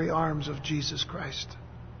in the very arms of Jesus Christ,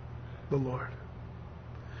 the Lord.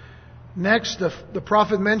 Next, the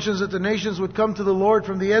prophet mentions that the nations would come to the Lord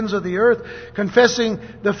from the ends of the earth, confessing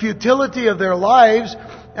the futility of their lives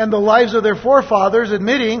and the lives of their forefathers,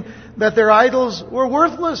 admitting that their idols were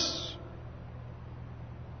worthless.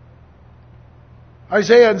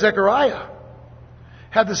 Isaiah and Zechariah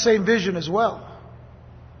had the same vision as well.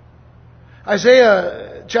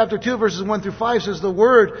 Isaiah chapter 2 verses 1 through 5 says, the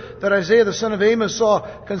word that Isaiah the son of Amos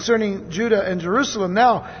saw concerning Judah and Jerusalem.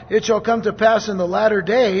 Now it shall come to pass in the latter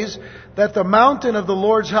days that the mountain of the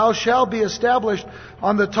Lord's house shall be established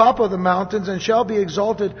on the top of the mountains and shall be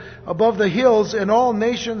exalted above the hills, and all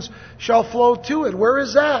nations shall flow to it. Where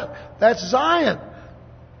is that? That's Zion.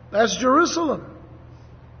 That's Jerusalem.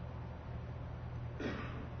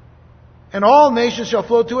 And all nations shall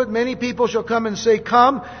flow to it. Many people shall come and say,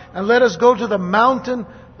 come and let us go to the mountain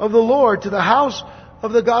of the Lord, to the house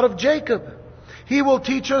of the God of Jacob. He will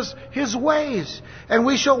teach us His ways, and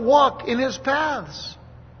we shall walk in His paths.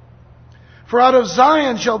 For out of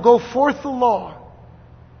Zion shall go forth the law,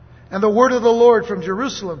 and the word of the Lord from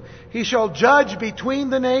Jerusalem. He shall judge between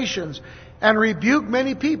the nations and rebuke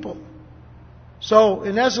many people. So,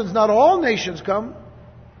 in essence, not all nations come.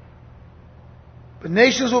 But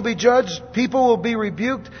nations will be judged, people will be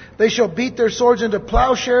rebuked. They shall beat their swords into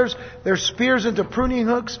plowshares, their spears into pruning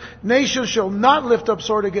hooks. Nations shall not lift up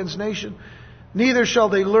sword against nation, neither shall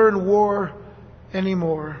they learn war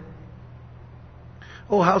anymore.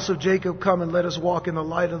 O house of Jacob, come and let us walk in the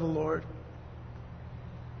light of the Lord.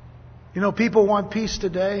 You know, people want peace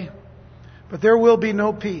today, but there will be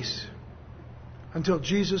no peace until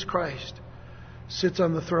Jesus Christ sits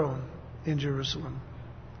on the throne in Jerusalem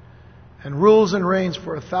and rules and reigns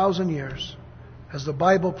for 1,000 years, as the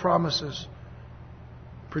Bible promises,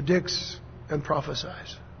 predicts, and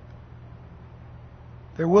prophesies.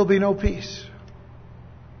 There will be no peace.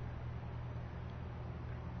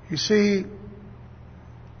 You see,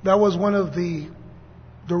 that was one of the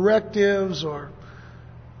directives, or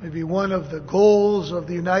maybe one of the goals of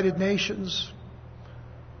the United Nations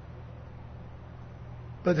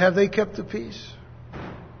But have they kept the peace?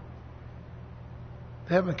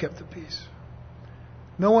 They haven't kept the peace.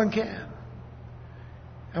 No one can.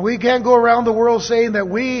 And we can't go around the world saying that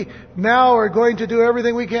we now are going to do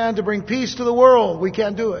everything we can to bring peace to the world. We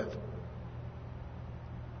can't do it.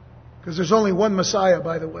 Because there's only one Messiah,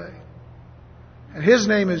 by the way. And His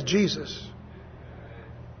name is Jesus.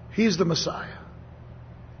 He's the Messiah.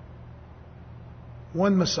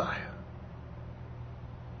 One Messiah.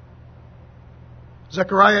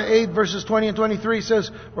 Zechariah 8 verses 20 and 23 says,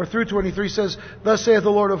 or through 23 says, Thus saith the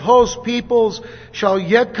Lord of hosts, peoples shall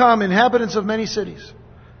yet come, inhabitants of many cities.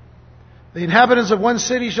 The inhabitants of one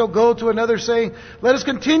city shall go to another, saying, Let us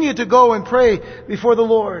continue to go and pray before the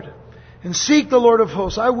Lord, and seek the Lord of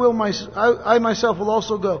hosts. I myself will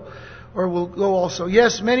also go, or will go also.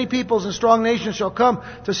 Yes, many peoples and strong nations shall come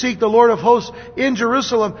to seek the Lord of hosts in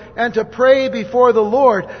Jerusalem, and to pray before the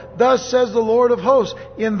Lord. Thus says the Lord of hosts,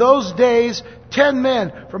 In those days 10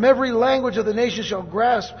 men from every language of the nation shall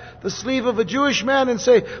grasp the sleeve of a Jewish man and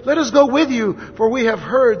say, Let us go with you, for we have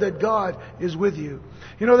heard that God is with you.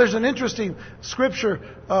 You know, there's an interesting scripture.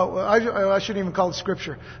 I shouldn't even call it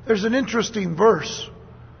scripture. There's an interesting verse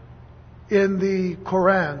in the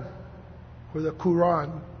Quran, or the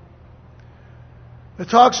Quran. It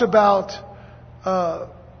talks about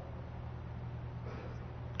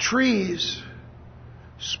trees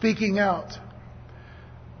speaking out.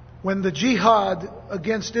 When the jihad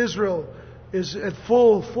against Israel is at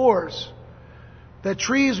full force, that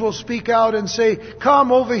trees will speak out and say,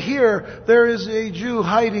 Come over here, there is a Jew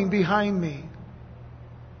hiding behind me.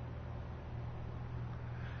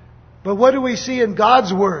 But what do we see in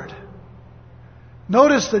God's Word?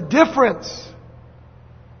 Notice the difference.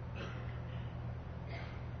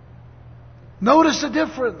 Notice the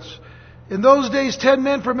difference. In those days, 10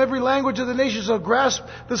 men from every language of the nations shall grasp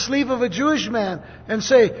the sleeve of a Jewish man and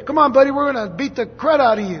say, Come on, buddy, we're going to beat the crud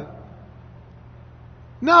out of you.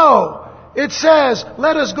 No. It says,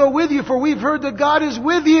 Let us go with you, for we've heard that God is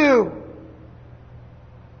with you.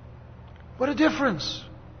 What a difference.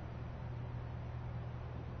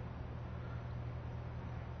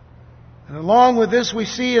 And along with this, we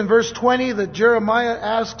see in verse 20 that Jeremiah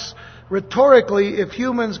asks rhetorically if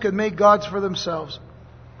humans can make gods for themselves.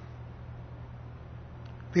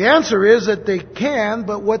 The answer is that they can,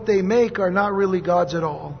 but what they make are not really gods at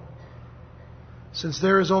all, since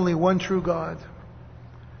there is only one true God.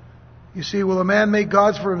 You see, will a man make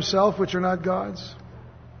gods for himself which are not gods?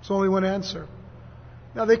 There's only one answer.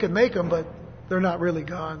 Now, they can make them, but they're not really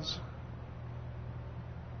gods.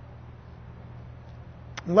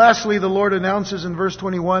 And lastly, the Lord announces in verse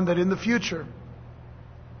 21 that in the future,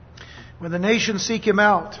 when the nations seek Him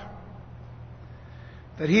out,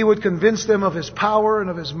 that He would convince them of His power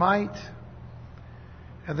and of His might,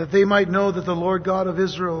 and that they might know that the Lord God of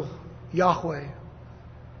Israel, Yahweh,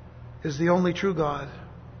 is the only true God,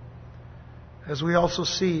 as we also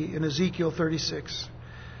see in Ezekiel 36.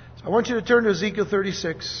 So I want you to turn to Ezekiel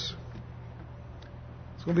 36.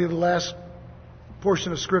 It's going to be the last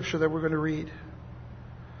portion of Scripture that we're going to read.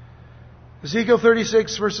 Ezekiel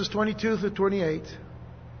 36, verses 22 through 28.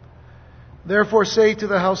 Therefore say to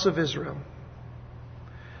the house of Israel,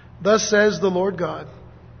 Thus says the Lord God,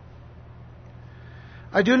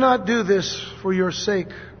 I do not do this for your sake,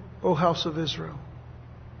 O house of Israel,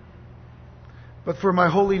 but for my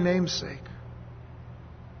holy name's sake,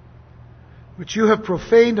 which you have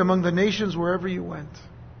profaned among the nations wherever you went.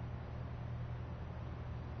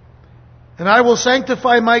 And I will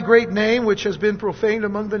sanctify my great name, which has been profaned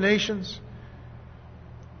among the nations,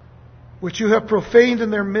 which you have profaned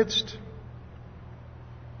in their midst.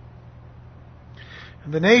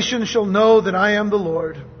 And the nations shall know that I am the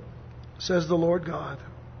Lord, says the Lord God,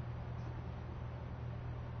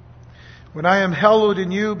 when I am hallowed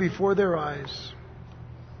in you before their eyes.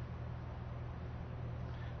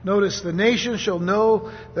 Notice, the nations shall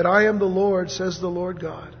know that I am the Lord, says the Lord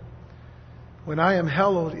God, when I am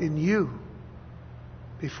hallowed in you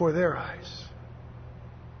before their eyes.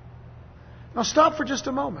 Now stop for just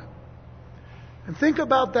a moment and think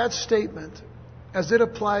about that statement as it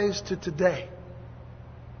applies to today.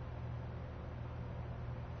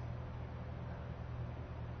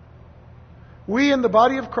 We in the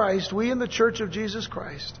body of Christ, we in the Church of Jesus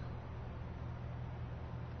Christ,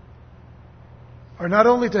 are not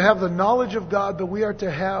only to have the knowledge of God, but we are to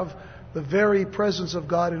have the very presence of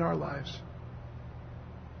God in our lives.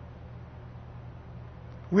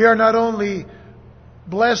 We are not only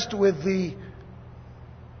blessed with the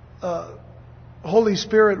Holy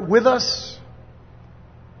Spirit with us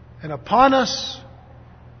and upon us,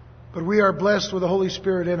 but we are blessed with the Holy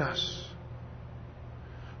Spirit in us.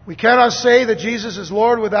 We cannot say that Jesus is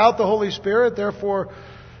Lord without the Holy Spirit. Therefore,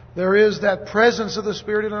 there is that presence of the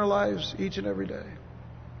Spirit in our lives each and every day.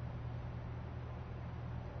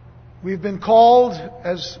 We've been called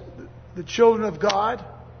as the children of God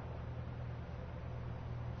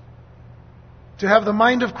to have the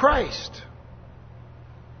mind of Christ.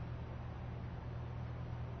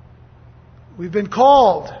 We've been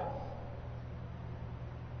called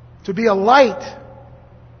to be a light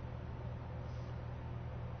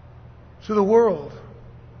to the world,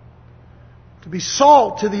 to be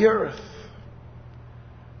salt to the earth,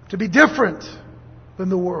 to be different than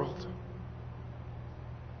the world.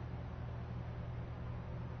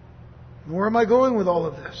 And where am I going with all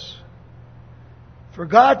of this? For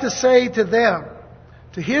God to say to them,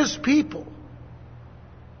 to His people,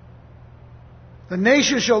 the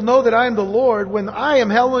nations shall know that I am the Lord when I am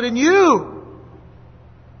hallowed in you.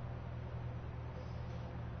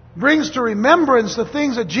 Brings to remembrance the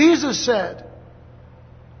things that Jesus said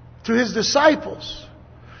to His disciples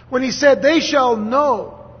when He said, they shall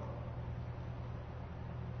know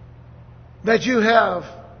that you're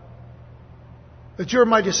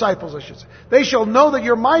my disciples, I should say. They shall know that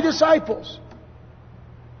you're my disciples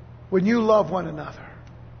when you love one another.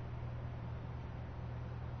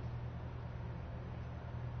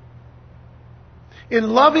 In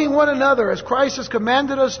loving one another, as Christ has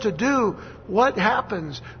commanded us to do, what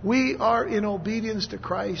happens? We are in obedience to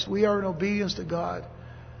Christ. We are in obedience to God.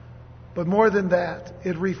 But more than that,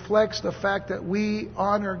 it reflects the fact that we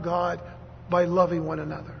honor God by loving one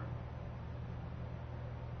another.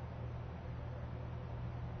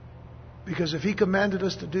 Because if He commanded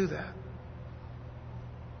us to do that,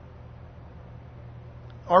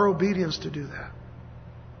 our obedience to do that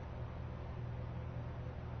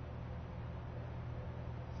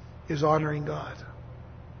is honoring God.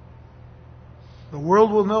 The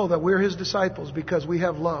world will know that we're His disciples because we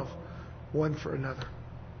have love one for another.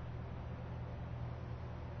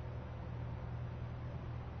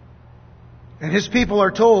 And His people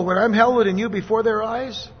are told, when I'm hallowed in you before their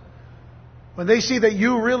eyes, when they see that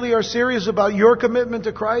you really are serious about your commitment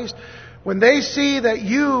to Christ, when they see that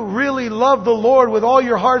you really love the Lord with all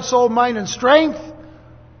your heart, soul, mind, and strength,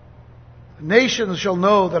 the nations shall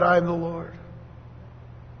know that I am the Lord.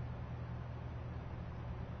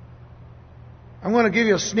 I'm going to give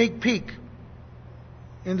you a sneak peek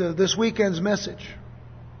into this weekend's message.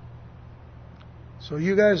 So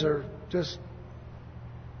you guys are just,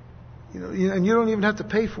 and you don't even have to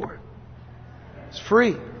pay for it. It's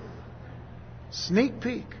free. Sneak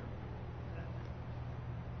peek.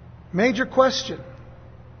 Major question.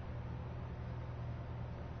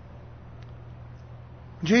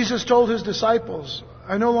 Jesus told His disciples,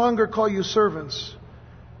 I no longer call you servants,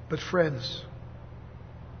 but friends.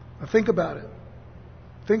 Now think about it.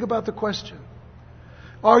 Think about the question.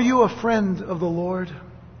 Are you a friend of the Lord?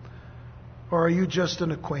 Or are you just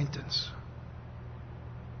an acquaintance?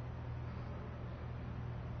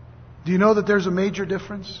 Do you know that there's a major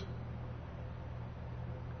difference?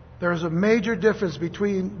 There's a major difference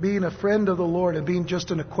between being a friend of the Lord and being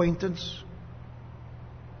just an acquaintance.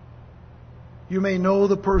 You may know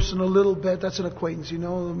the person a little bit. That's an acquaintance. You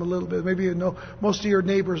know them a little bit. Maybe you know most of your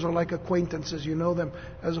neighbors are like acquaintances. You know them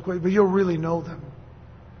as acquaintances, but you'll really know them.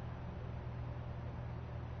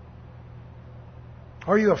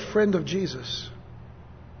 Are you a friend of Jesus?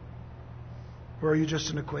 Or are you just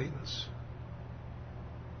an acquaintance?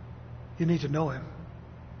 You need to know Him.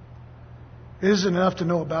 It isn't enough to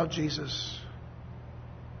know about Jesus.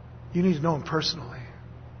 You need to know Him personally.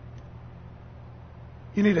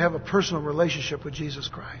 You need to have a personal relationship with Jesus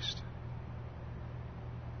Christ.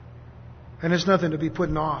 And it's nothing to be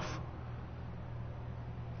putting off.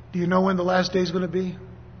 Do you know when the last day is going to be?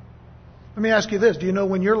 Let me ask you this. Do you know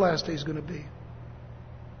when your last day is going to be?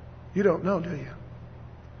 You don't know, do you?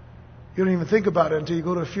 You don't even think about it until you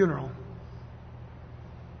go to a funeral.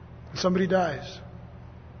 And somebody dies.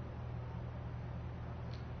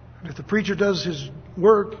 And if the preacher does his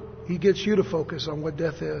work, he gets you to focus on what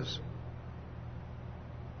death is.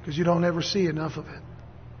 Because you don't ever see enough of it.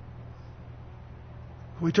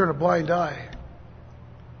 We turn a blind eye.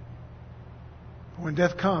 When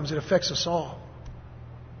death comes, it affects us all.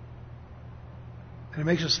 And it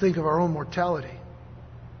makes us think of our own mortality.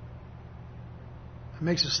 It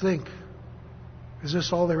makes us think, is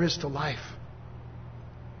this all there is to life?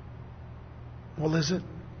 Well, is it?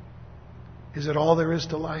 Is it all there is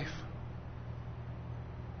to life?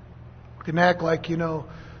 We can act like,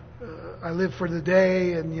 I live for the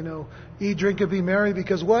day and, eat, drink, and be merry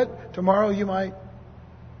because what? Tomorrow you might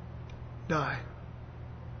die.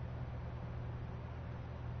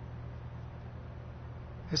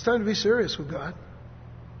 It's time to be serious with God.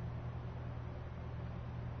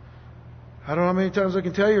 I don't know how many times I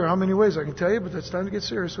can tell you or how many ways I can tell you, but it's time to get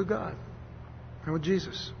serious with God and with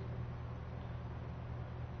Jesus.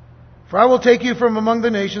 For I will take you from among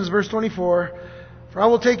the nations, verse 24. For I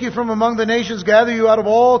will take you from among the nations, gather you out of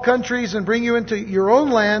all countries, and bring you into your own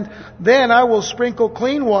land. Then I will sprinkle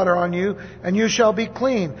clean water on you, and you shall be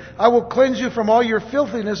clean. I will cleanse you from all your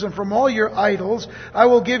filthiness and from all your idols. I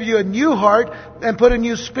will give you a new heart and put a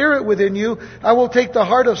new spirit within you. I will take the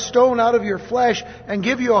heart of stone out of your flesh and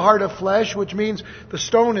give you a heart of flesh, which means the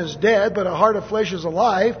stone is dead, but a heart of flesh is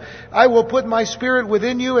alive. I will put my spirit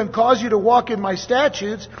within you and cause you to walk in my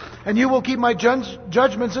statutes, and you will keep my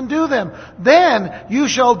judgments and do them. Then you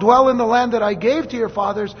shall dwell in the land that I gave to your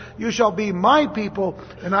fathers. You shall be my people,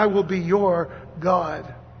 and I will be your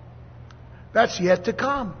God. That's yet to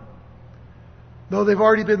come. Though they've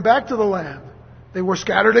already been back to the land, they were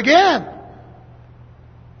scattered again.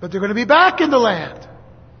 But they're going to be back in the land.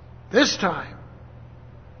 This time,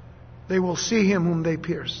 they will see him whom they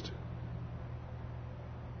pierced.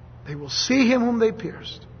 They will see him whom they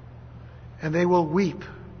pierced, and they will weep,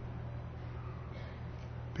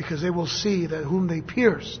 because they will see that whom they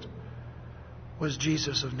pierced was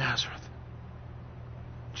Jesus of Nazareth.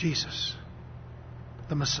 Jesus,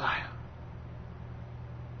 the Messiah.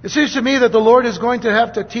 It seems to me that the Lord is going to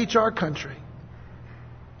have to teach our country,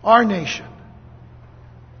 our nation,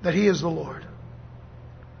 that He is the Lord.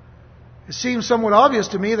 It seems somewhat obvious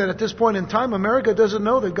to me that at this point in time, America doesn't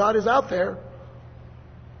know that God is out there.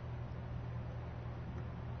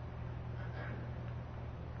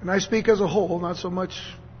 And I speak as a whole, not so much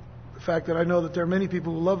the fact that I know that there are many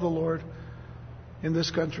people who love the Lord in this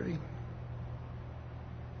country.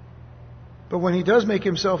 But when He does make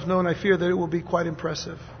Himself known, I fear that it will be quite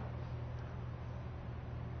impressive.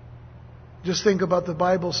 Just think about the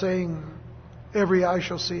Bible saying, every eye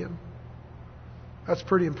shall see Him. That's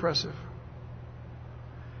pretty impressive.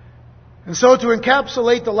 And so to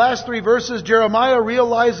encapsulate the last three verses, Jeremiah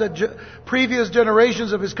realized that previous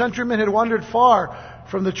generations of his countrymen had wandered far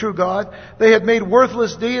from the true God. They had made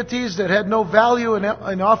worthless deities that had no value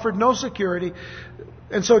and offered no security.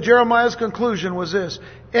 And so Jeremiah's conclusion was this: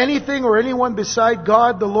 anything or anyone beside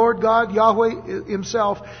God, the Lord God, Yahweh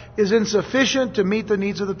Himself, is insufficient to meet the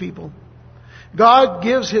needs of the people. God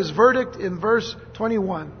gives His verdict in verse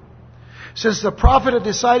 21. Since the prophet had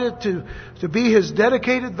decided to be His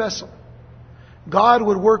dedicated vessel, God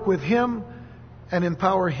would work with him and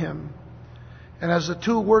empower him. And as the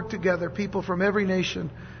two worked together, people from every nation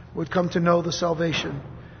would come to know the salvation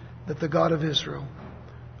that the God of Israel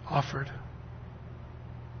offered.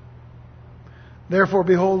 Therefore,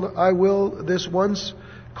 behold, I will this once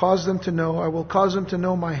cause them to know. I will cause them to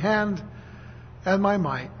know my hand and my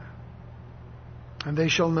might. And they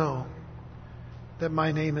shall know that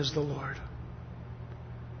my name is the Lord.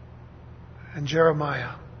 And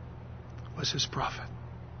Jeremiah was his prophet.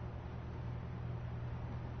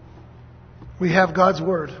 We have God's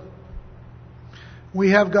Word.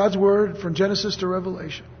 We have God's Word from Genesis to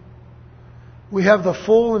Revelation. We have the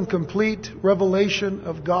full and complete revelation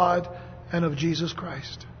of God and of Jesus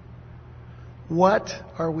Christ. What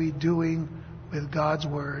are we doing with God's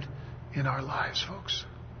Word in our lives, folks?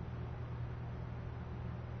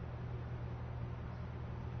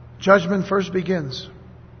 Judgment first begins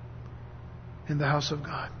in the house of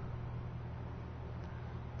God.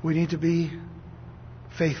 We need to be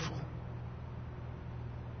faithful.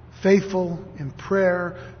 Faithful in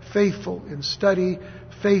prayer, faithful in study,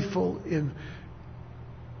 faithful in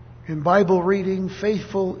Bible reading,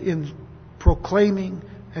 faithful in proclaiming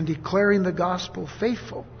and declaring the gospel,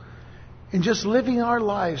 faithful in just living our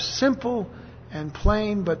lives simple and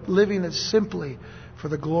plain, but living it simply for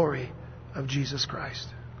the glory of Jesus Christ.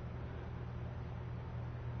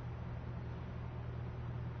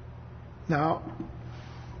 Now,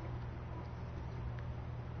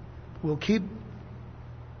 we'll keep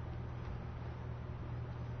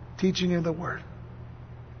teaching you the Word.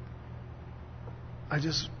 I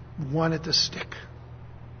just want it to stick.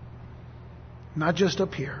 Not just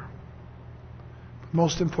up here, but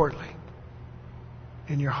most importantly,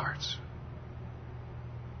 in your hearts.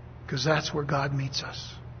 Because that's where God meets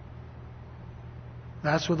us.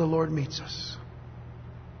 That's where the Lord meets us.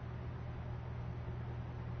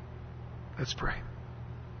 Let's pray.